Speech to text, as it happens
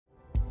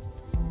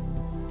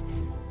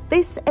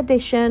This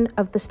edition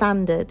of The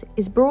Standard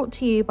is brought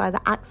to you by the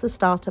AXA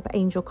Startup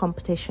Angel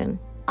Competition.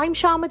 I'm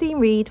Sharmadean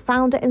Reid,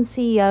 founder and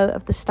CEO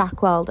of The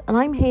Stack World, and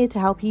I'm here to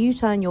help you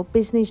turn your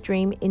business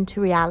dream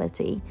into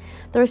reality.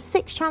 There are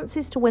 6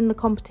 chances to win the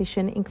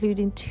competition,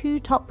 including 2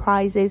 top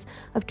prizes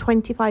of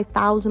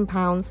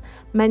 £25,000,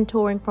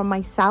 mentoring from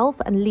myself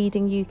and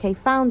leading UK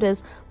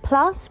founders,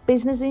 plus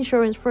business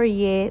insurance for a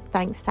year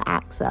thanks to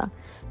AXA.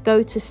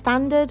 Go to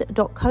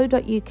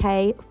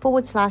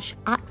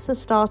standard.co.uk/AXA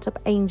Startup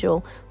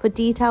Angel for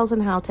details on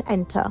how to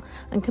enter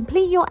and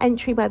complete your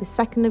entry by the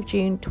 2nd of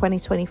June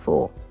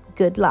 2024.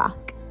 Good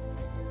luck.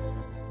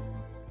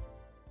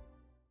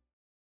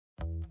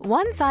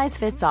 One size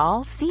fits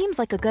all seems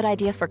like a good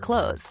idea for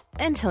clothes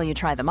until you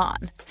try them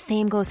on.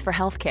 Same goes for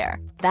healthcare.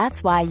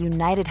 That's why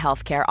United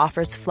Healthcare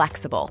offers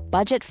flexible,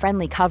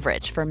 budget-friendly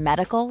coverage for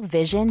medical,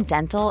 vision,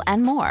 dental,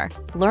 and more.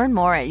 Learn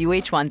more at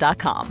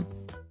uh1.com.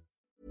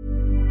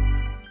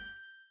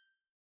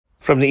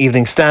 From the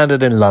Evening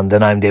Standard in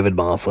London, I'm David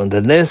Marsland,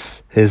 and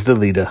this is The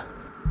Leader.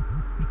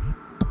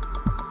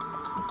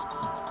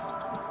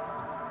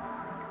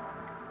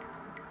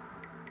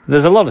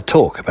 There's a lot of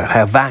talk about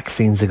how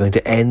vaccines are going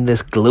to end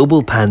this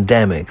global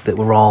pandemic that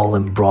we're all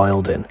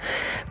embroiled in.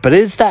 But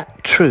is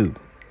that true?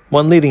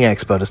 One leading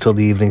expert has told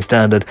the Evening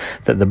Standard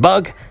that the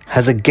bug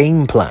has a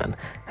game plan,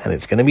 and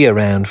it's going to be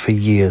around for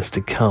years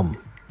to come.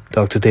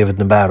 Dr. David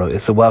Nabarro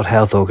is the World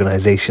Health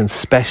Organization's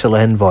special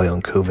envoy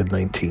on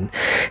COVID-19.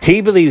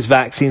 He believes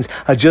vaccines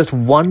are just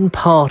one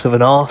part of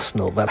an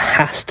arsenal that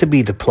has to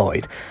be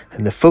deployed,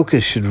 and the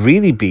focus should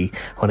really be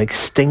on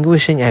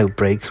extinguishing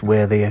outbreaks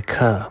where they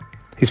occur.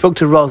 He spoke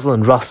to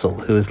Rosalind Russell,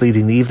 who is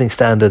leading the Evening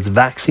Standard's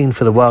Vaccine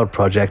for the World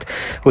project,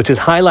 which is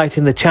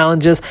highlighting the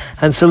challenges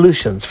and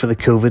solutions for the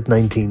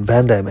COVID-19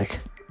 pandemic.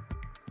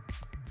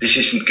 This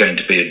isn't going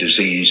to be a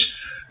disease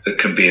that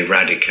can be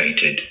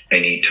eradicated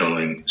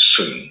anytime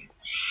soon.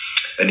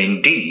 And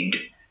indeed,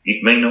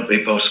 it may not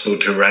be possible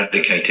to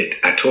eradicate it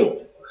at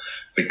all,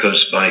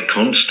 because by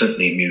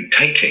constantly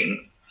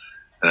mutating,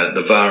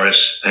 the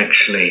virus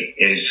actually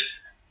is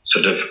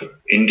sort of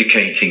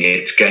indicating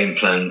its game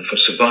plan for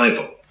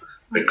survival,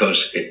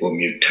 because it will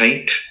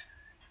mutate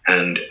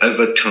and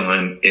over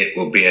time it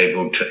will be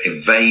able to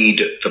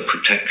evade the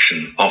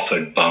protection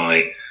offered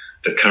by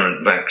the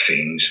current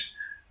vaccines,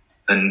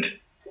 and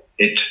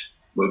it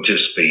will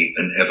just be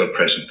an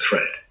ever-present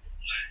threat.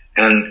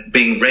 And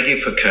being ready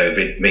for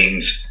COVID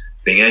means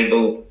being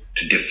able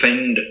to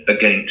defend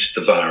against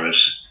the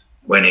virus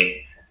when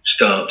it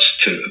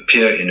starts to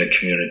appear in a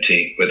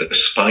community with a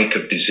spike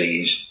of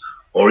disease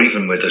or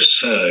even with a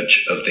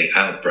surge of the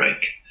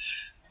outbreak.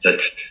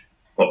 That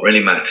what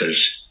really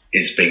matters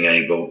is being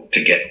able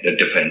to get the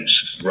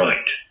defense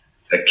right.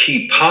 A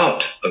key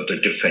part of the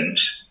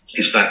defense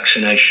is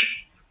vaccination,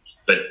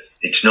 but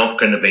it's not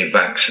going to be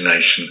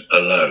vaccination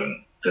alone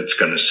that's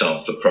going to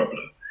solve the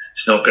problem.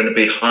 It's not going to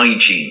be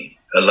hygiene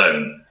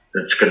alone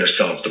that's going to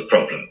solve the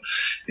problem.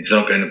 It's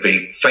not going to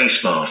be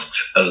face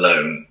masks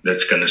alone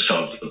that's going to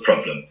solve the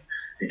problem.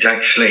 It's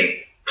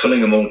actually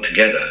pulling them all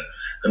together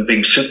and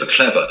being super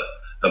clever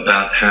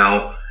about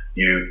how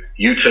you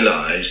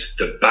utilize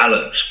the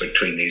balance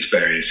between these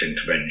various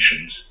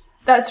interventions.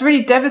 That's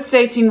really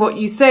devastating what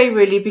you say,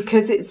 really,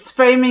 because it's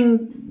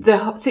framing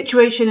the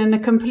situation in a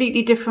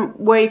completely different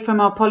way from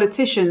our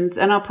politicians.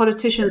 And our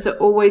politicians are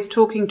always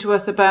talking to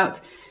us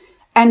about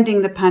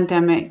ending the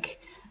pandemic.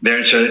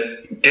 There's a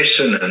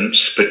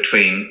dissonance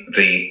between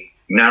the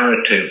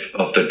narrative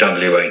of the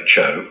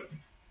WHO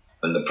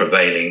and the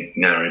prevailing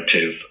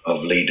narrative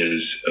of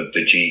leaders of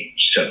the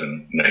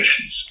G7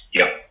 nations.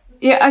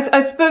 Yeah, I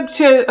spoke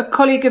to a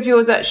colleague of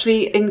yours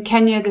actually in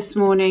Kenya this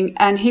morning,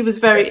 and he was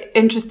very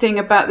interesting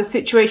about the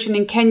situation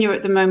in Kenya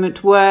at the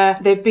moment, where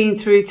they've been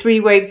through 3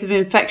 waves of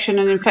infection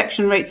and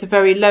infection rates are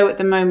very low at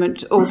the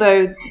moment,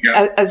 although,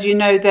 as you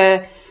know,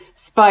 they're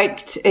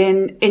spiked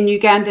in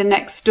Uganda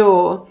next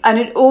door. And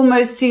it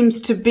almost seems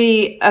to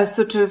be a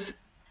sort of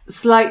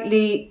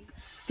slightly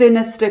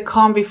sinister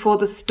calm before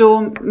the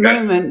storm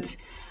moment.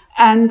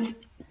 And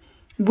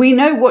we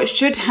know what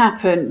should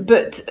happen,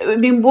 but I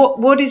mean,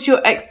 what is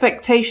your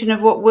expectation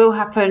of what will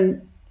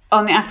happen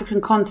on the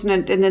African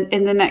continent in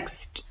the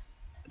next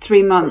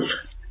 3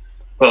 months?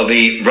 Well,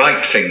 the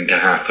right thing to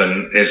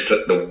happen is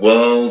that the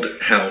world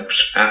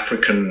helps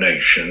African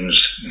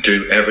nations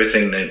do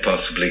everything they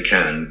possibly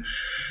can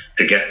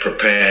to get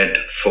prepared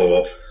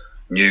for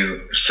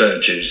new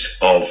surges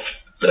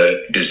of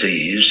the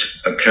disease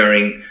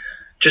occurring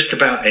just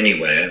about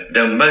anywhere.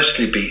 They'll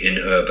mostly be in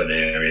urban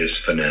areas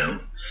for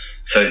now.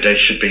 So they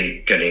should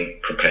be getting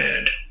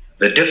prepared.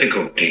 The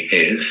difficulty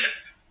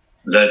is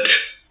that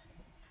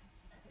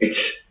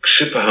it's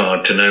super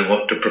hard to know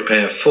what to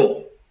prepare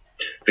for,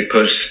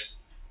 because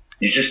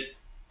you just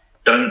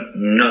don't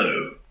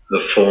know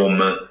the form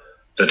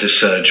that a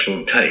surge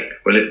will take.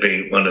 Will it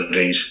be one of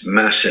these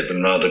massive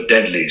and rather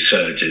deadly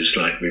surges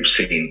like we've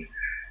seen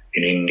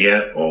in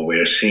India or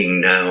we're seeing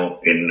now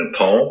in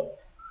Nepal?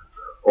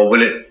 Or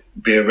will it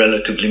be a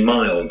relatively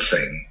mild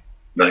thing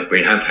like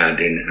we have had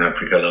in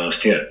Africa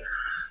last year?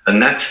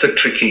 And that's the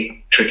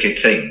tricky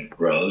thing,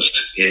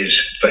 Ros, is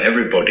for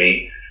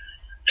everybody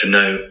to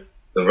know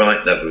the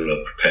right level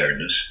of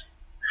preparedness.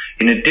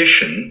 In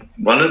addition,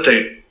 one of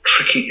the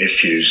tricky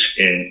issues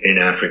in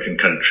African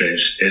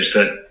countries is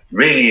that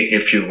really,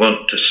 if you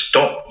want to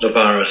stop the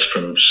virus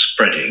from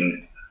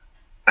spreading,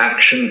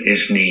 action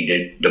is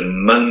needed the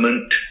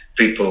moment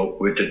people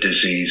with the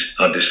disease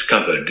are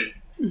discovered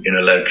in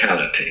a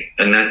locality.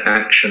 And that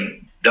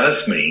action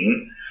does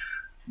mean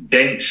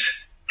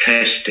dense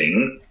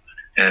testing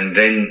and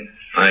then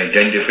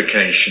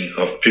identification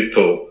of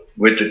people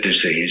with the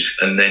disease,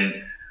 and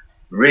then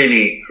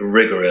really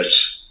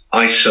rigorous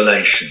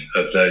isolation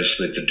of those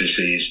with the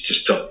disease to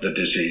stop the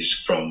disease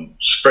from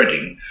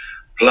spreading,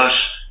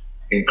 plus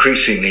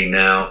increasingly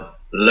now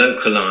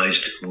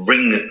localized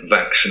ring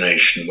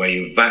vaccination, where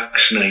you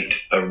vaccinate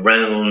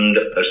around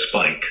a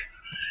spike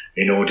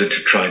in order to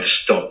try to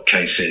stop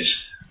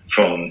cases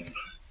from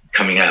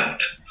coming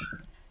out.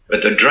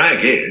 But the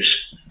drag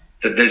is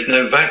that there's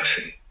no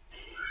vaccine.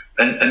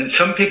 And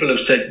some people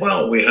have said,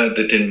 well, we heard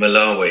that in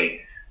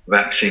Malawi,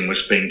 vaccine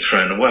was being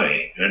thrown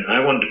away. And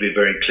I want to be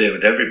very clear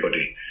with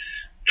everybody.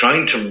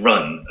 Trying to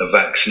run a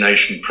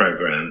vaccination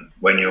program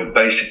when you're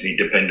basically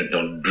dependent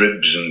on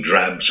dribs and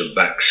drabs of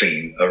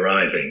vaccine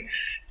arriving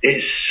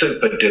is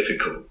super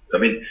difficult. I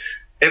mean,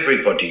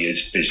 everybody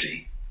is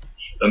busy,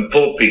 and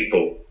poor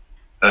people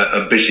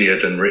are busier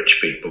than rich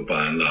people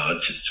by and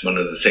large. It's one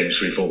of the things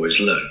we've always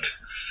learned.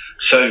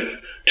 So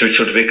to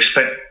sort of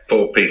expect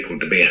poor people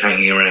to be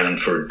hanging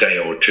around for a day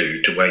or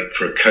two to wait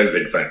for a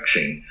COVID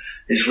vaccine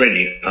is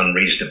really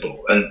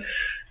unreasonable. And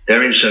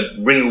there is a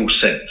real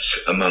sense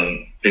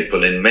among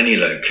people in many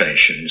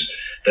locations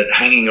that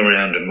hanging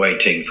around and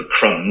waiting for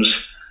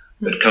crumbs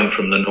that come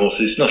from the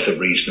north is not a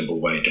reasonable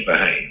way to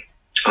behave.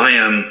 I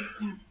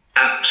am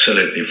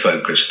absolutely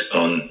focused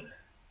on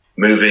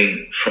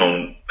moving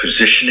from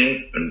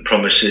positioning and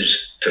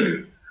promises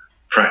to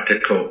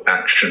practical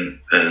action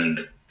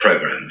and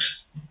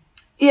programs.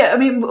 Yeah, I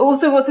mean,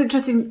 also what's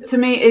interesting to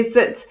me is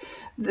that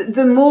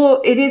the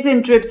more it is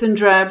in dribs and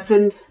drabs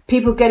and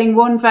people getting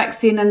one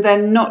vaccine and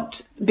then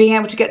not being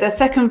able to get their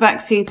second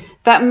vaccine,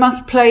 that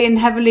must play in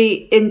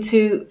heavily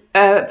into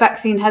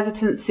vaccine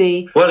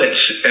hesitancy. Well,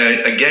 it's,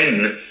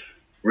 again,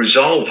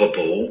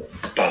 resolvable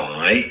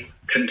by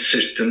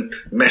consistent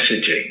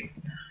messaging.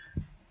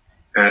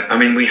 I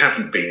mean, we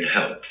haven't been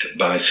helped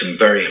by some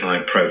very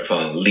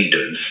high-profile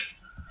leaders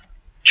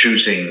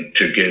choosing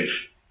to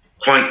give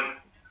quite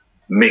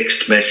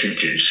mixed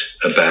messages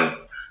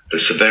about the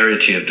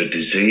severity of the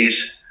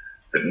disease,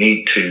 the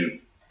need to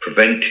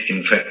prevent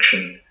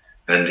infection,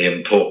 and the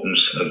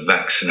importance of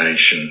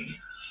vaccination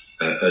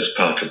as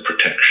part of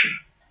protection.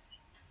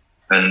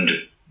 And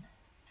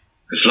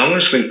as long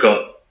as we've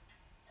got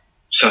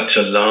such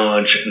a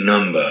large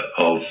number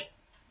of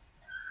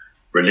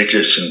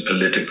religious and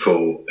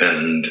political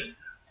and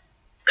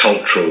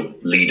cultural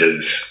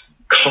leaders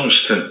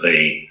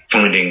constantly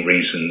finding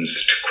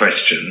reasons to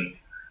question,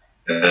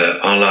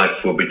 our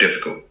life will be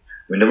difficult.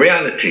 I mean, the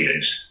reality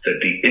is that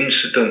the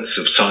incidence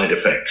of side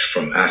effects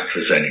from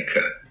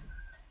AstraZeneca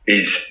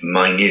is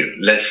minute,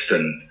 less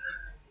than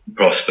the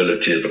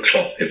possibility of a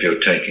clot if you're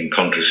taking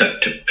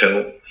contraceptive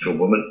pill for a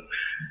woman.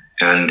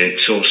 And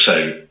it's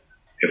also,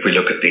 if we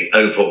look at the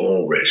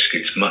overall risk,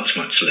 it's much,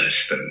 much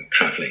less than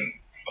travelling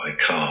by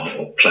car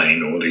or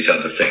plane, or all these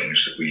other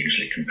things that we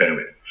usually compare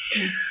with.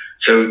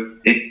 So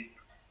it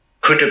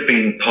could have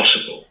been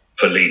possible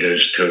for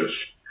leaders to have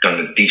done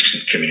a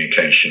decent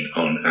communication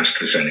on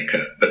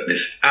AstraZeneca, but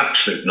this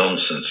absolute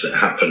nonsense that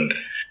happened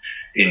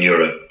in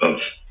Europe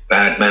of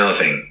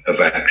bad-mouthing a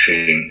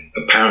vaccine,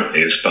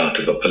 apparently as part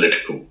of a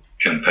political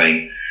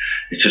campaign,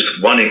 is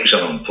just one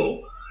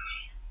example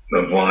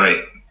of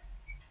why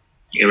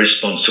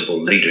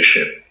irresponsible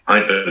leadership,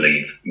 I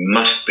believe,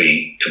 must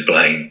be to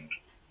blame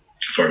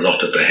for a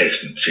lot of the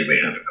hesitancy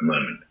we have at the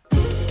moment.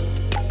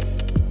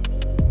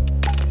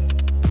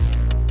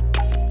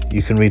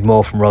 You can read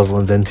more from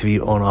Rosalind's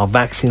interview on our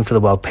Vaccine for the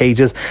World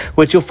pages,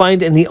 which you'll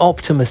find in the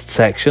Optimist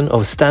section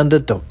of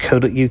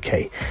standard.co.uk.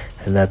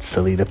 And that's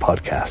the Leader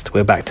Podcast.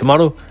 We're back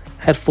tomorrow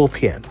at 4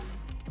 p.m.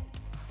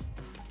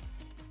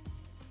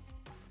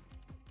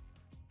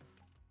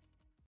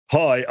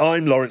 Hi,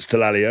 I'm Lawrence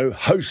Dallaglio,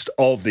 host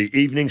of the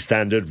Evening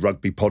Standard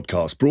Rugby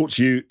Podcast, brought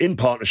to you in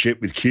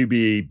partnership with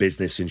QBE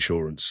Business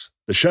Insurance.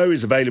 The show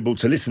is available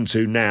to listen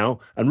to now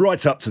and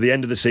right up to the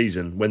end of the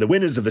season, when the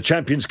winners of the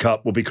Champions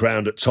Cup will be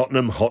crowned at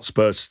Tottenham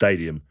Hotspur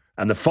Stadium,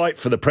 and the fight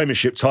for the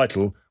Premiership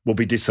title will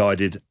be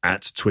decided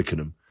at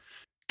Twickenham.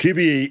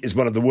 QBE is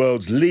one of the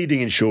world's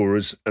leading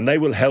insurers, and they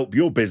will help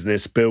your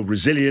business build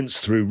resilience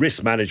through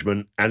risk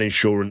management and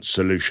insurance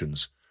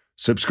solutions.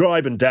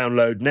 Subscribe and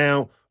download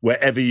now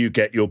wherever you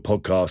get your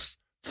podcasts.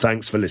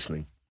 Thanks for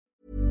listening.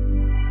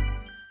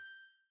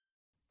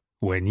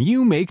 When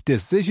you make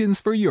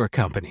decisions for your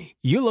company,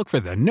 you look for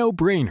the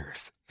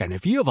no-brainers. And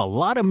if you have a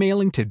lot of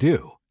mailing to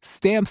do,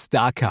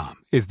 Stamps.com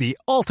is the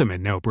ultimate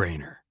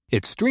no-brainer.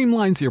 It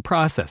streamlines your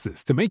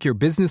processes to make your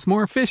business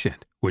more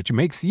efficient, which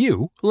makes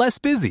you less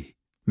busy.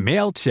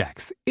 Mail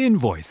checks,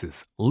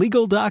 invoices,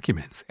 legal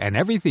documents, and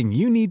everything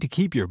you need to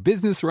keep your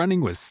business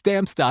running with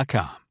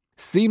Stamps.com.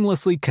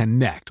 Seamlessly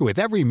connect with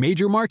every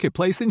major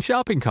marketplace and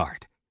shopping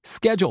cart.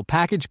 Schedule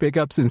package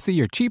pickups and see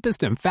your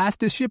cheapest and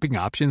fastest shipping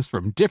options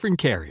from different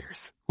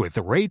carriers, with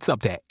rates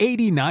up to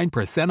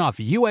 89% off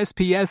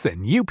USPS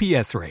and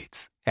UPS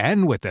rates.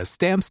 And with the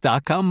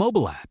Stamps.com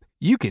mobile app,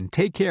 you can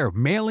take care of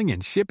mailing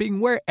and shipping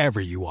wherever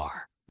you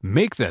are.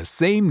 Make the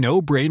same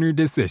no-brainer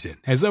decision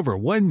as over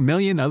 1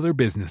 million other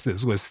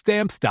businesses with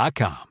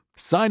Stamps.com.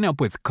 Sign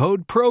up with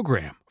code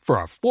PROGRAM for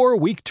a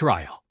 4-week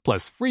trial,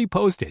 plus free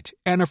postage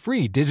and a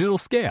free digital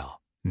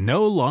scale.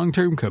 No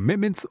long-term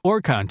commitments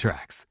or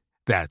contracts.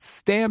 That's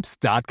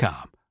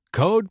Stamps.com.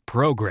 Code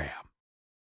PROGRAM.